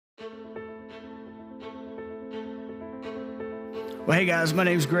Well, hey guys, my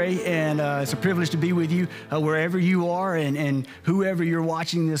name's Gray, and it's a privilege to be with you wherever you are and whoever you're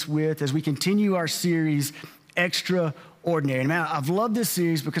watching this with as we continue our series, Extraordinary. And man, I've loved this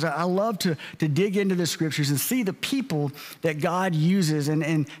series because I love to dig into the scriptures and see the people that God uses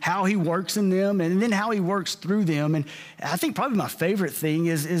and how he works in them and then how he works through them. And I think probably my favorite thing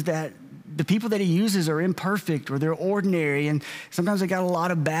is that the people that he uses are imperfect or they're ordinary, and sometimes they got a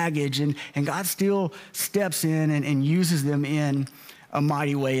lot of baggage, and God still steps in and uses them in a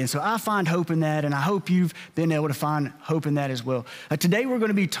mighty way. And so I find hope in that, and I hope you've been able to find hope in that as well. Today we're going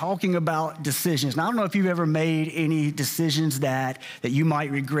to be talking about decisions. Now, I don't know if you've ever made any decisions that you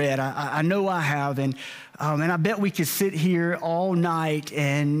might regret. I know I have, and I bet we could sit here all night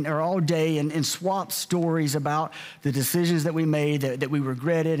or all day and swap stories about the decisions that we made that we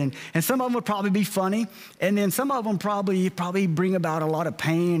regretted. And some of them would probably be funny. And then some of them probably bring about a lot of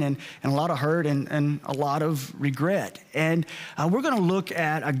pain and a lot of hurt and a lot of regret. And we're going to look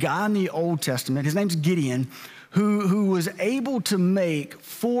at a guy in the Old Testament. His name's Gideon, who was able to make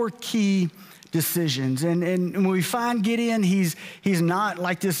 4 key decisions. And when we find Gideon, he's not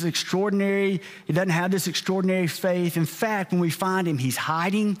like this extraordinary, he doesn't have this extraordinary faith. In fact, when we find him, he's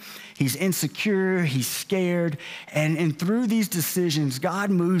hiding, he's insecure, he's scared. And through these decisions, God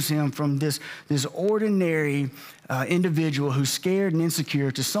moves him from this ordinary individual who's scared and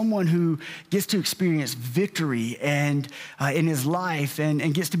insecure to someone who gets to experience victory and in his life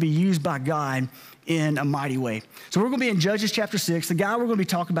and gets to be used by God in a mighty way. So we're going to be in Judges chapter 6. The guy we're going to be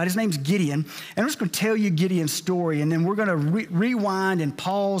talking about, his name's Gideon. And I'm just going to tell you Gideon's story, and then we're going to rewind and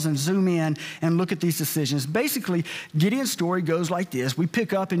pause and zoom in and look at these decisions. Basically, Gideon's story goes like this. We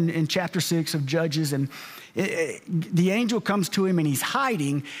pick up in chapter 6 of Judges, and the angel comes to him, and he's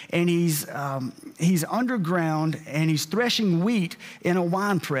hiding, and he's underground, and he's threshing wheat in a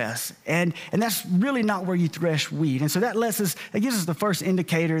wine press, and that's really not where you thresh wheat. And so that gives us the first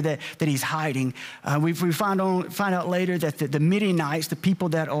indicator that he's hiding. We find out later that the Midianites, the people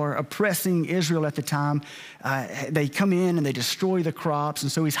that are oppressing Israel at the time, they come in and they destroy the crops,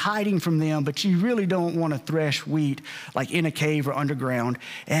 and so he's hiding from them. But you really don't want to thresh wheat like in a cave or underground.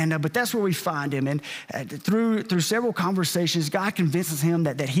 And but that's where we find him. And through several conversations, God convinces him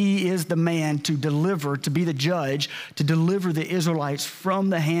that he is the man to be the judge, to deliver the Israelites from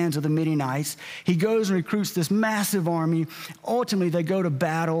the hands of the Midianites. He goes and recruits this massive army. Ultimately, they go to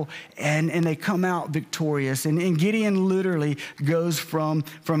battle and they come out victorious. And Gideon literally goes from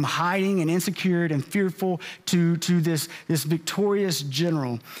hiding and insecure and fearful to this victorious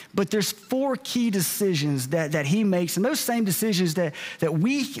general. But there's 4 key decisions that he makes, and those same decisions that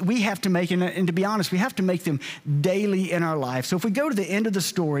we have to make, and to be honest, we have to make them daily in our life. So if we go to the end of the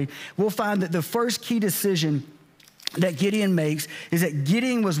story, we'll find that the first key decision that Gideon makes is that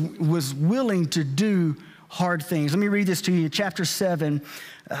Gideon was willing to do hard things. Let me read this to you, chapter 7,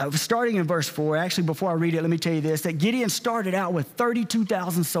 starting in verse 4. Actually, before I read it, let me tell you this, that Gideon started out with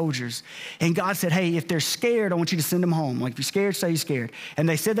 32,000 soldiers. And God said, hey, if they're scared, I want you to send them home. Like, if you're scared, say you're scared. And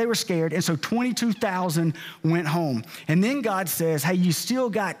they said they were scared, and so 22,000 went home. And then God says, hey, you still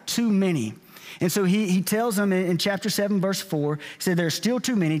got too many. And so he tells them in chapter 7, verse 4, he said, there's still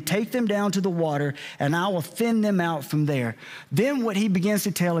too many. Take them down to the water, and I will thin them out from there. Then what he begins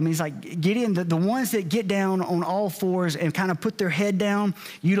to tell him, he's like, Gideon, the ones that get down on all fours and kind of put their head down,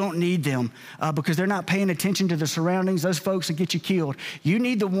 you don't need them because they're not paying attention to the surroundings. Those folks that get you killed. You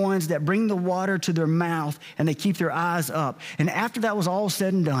need the ones that bring the water to their mouth, and they keep their eyes up. And after that was all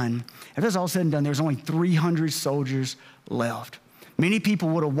said and done, there was only 300 soldiers left. Many people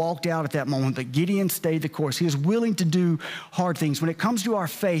would have walked out at that moment, but Gideon stayed the course. He was willing to do hard things. When it comes to our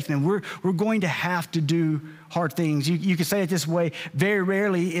faith, man, we're going to have to do hard things. You could say it this way, very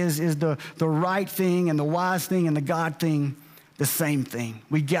rarely is the right thing and the wise thing and the God thing the same thing.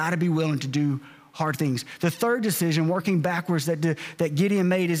 We got to be willing to do hard things. The third decision, working backwards, that Gideon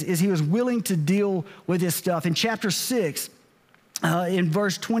made is he was willing to deal with this stuff. In chapter 6, in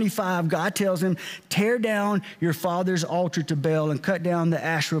verse 25, God tells him, tear down your father's altar to Baal and cut down the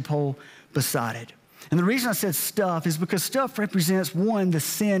Asherah pole beside it. And the reason I said stuff is because stuff represents, one, the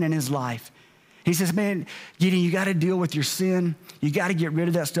sin in his life. He says, man, Gideon, you got to deal with your sin. You got to get rid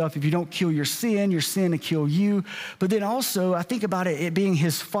of that stuff. If you don't kill your sin will kill you. But then also, I think about it being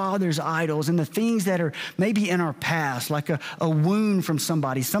his father's idols and the things that are maybe in our past, like a wound from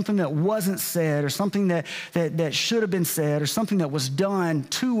somebody, something that wasn't said, or something that should have been said, or something that was done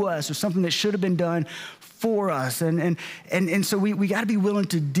to us, or something that should have been done for us. And so we got to be willing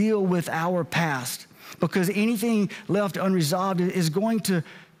to deal with our past, because anything left unresolved is going to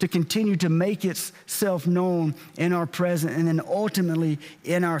continue to make itself known in our present and then ultimately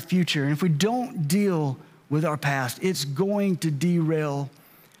in our future. And if we don't deal with our past, it's going to derail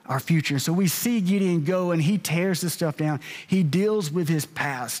our future. So we see Gideon go and he tears this stuff down. He deals with his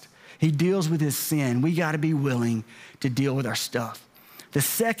past. He deals with his sin. We got to be willing to deal with our stuff. The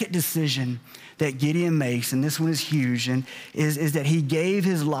second decision that Gideon makes, and this one is huge, and is that he gave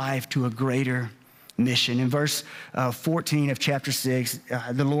his life to a greater mission. In verse 14 of chapter 6,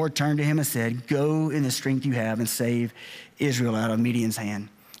 the Lord turned to him and said, "Go in the strength you have and save Israel out of Midian's hand."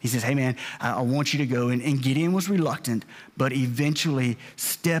 He says, "Hey man, I want you to go." And Gideon was reluctant, but eventually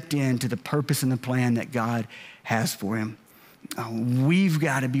stepped into the purpose and the plan that God has for him. We've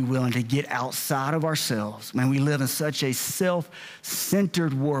got to be willing to get outside of ourselves. Man, we live in such a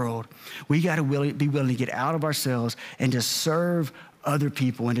self-centered world. We got to be willing to get out of ourselves and to serve other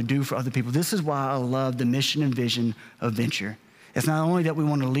people and to do for other people. This is why I love the mission and vision of Venture. It's not only that we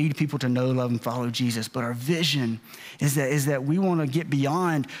want to lead people to know, love, and follow Jesus, but our vision is that we want to get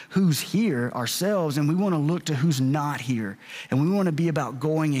beyond who's here ourselves, and we want to look to who's not here. And we want to be about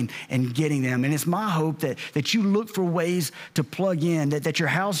going and getting them. And it's my hope that you look for ways to plug in, that your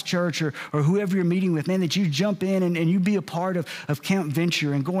house church or whoever you're meeting with, man, that you jump in and you be a part of Camp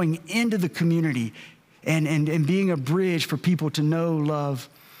Venture and going into the community and being a bridge for people to know, love,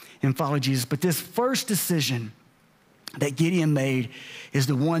 and follow Jesus. But this first decision that Gideon made is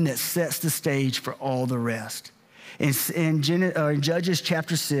the one that sets the stage for all the rest. In Judges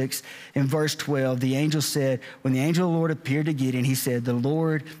chapter 6, in verse 12, the angel said, when the angel of the Lord appeared to Gideon, he said, "The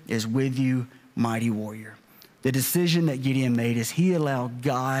Lord is with you, mighty warrior." The decision that Gideon made is he allowed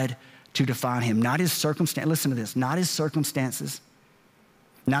God to define him, not his circumstance. Listen to this, not his circumstances.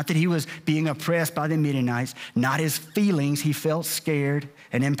 Not that he was being oppressed by the Midianites, not his feelings. He felt scared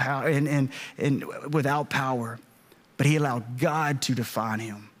and without power. But he allowed God to define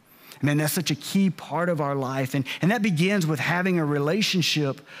him. Man, that's such a key part of our life. And that begins with having a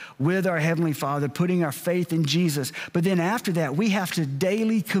relationship with our Heavenly Father, putting our faith in Jesus. But then after that, we have to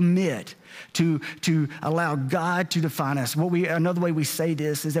daily commit to allow God to define us. Another way we say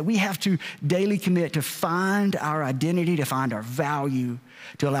this is that we have to daily commit to find our identity, to find our value,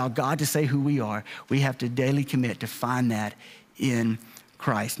 to allow God to say who we are. We have to daily commit to find that in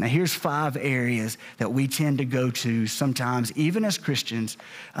Christ. Now, here's 5 areas that we tend to go to sometimes, even as Christians,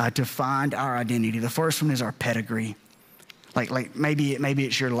 to find our identity. The first one is our pedigree. Like maybe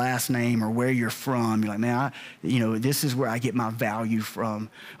it's your last name or where you're from. You're like, man, this is where I get my value from.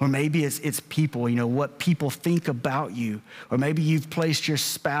 Or maybe it's people, what people think about you. Or maybe you've placed your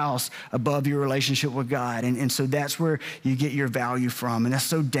spouse above your relationship with God. And so that's where you get your value from. And that's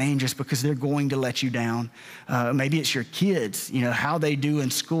so dangerous because they're going to let you down. Maybe it's your kids, how they do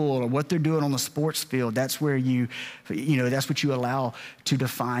in school or what they're doing on the sports field. That's where that's what you allow to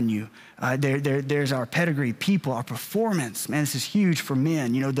define you. There's our pedigree, people, our performance. Man, this is huge for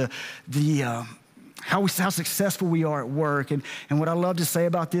men. How successful we are at work. And what I love to say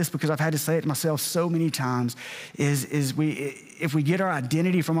about this, because I've had to say it to myself so many times, is if we get our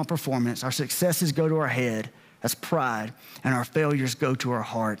identity from our performance, our successes go to our head, that's pride, and our failures go to our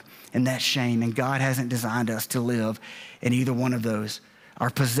heart, and that's shame. And God hasn't designed us to live in either one of those. Our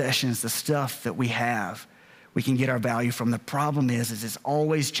possessions, the stuff that we have, we can get our value from. The problem is it's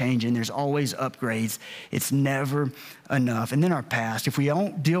always changing. There's always upgrades. It's never enough. And then our past. If we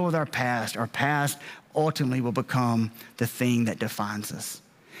don't deal with our past ultimately will become the thing that defines us.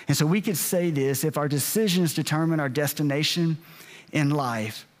 And so we could say this: if our decisions determine our destination in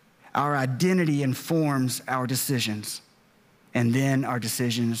life, our identity informs our decisions. And then our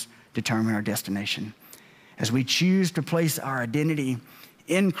decisions determine our destination. As we choose to place our identity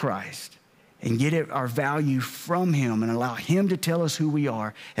in Christ, and get our value from him and allow him to tell us who we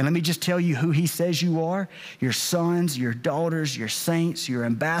are. And let me just tell you who he says you are. Your sons, your daughters, your saints, your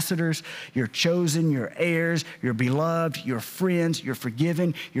ambassadors, you're chosen, you're heirs, you're beloved, you're friends, you're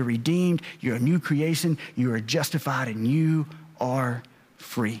forgiven, you're redeemed, you're a new creation, you are justified, and you are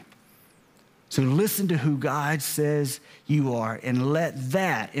free. So listen to who God says you are and let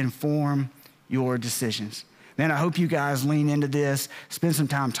that inform your decisions. Man, I hope you guys lean into this, spend some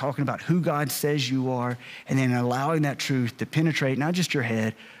time talking about who God says you are, and then allowing that truth to penetrate not just your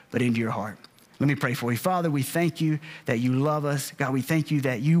head, but into your heart. Let me pray for you. Father, we thank you that you love us. God, we thank you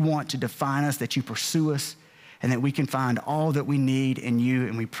that you want to define us, that you pursue us, and that we can find all that we need in you.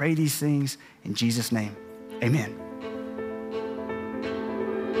 And we pray these things in Jesus' name. Amen.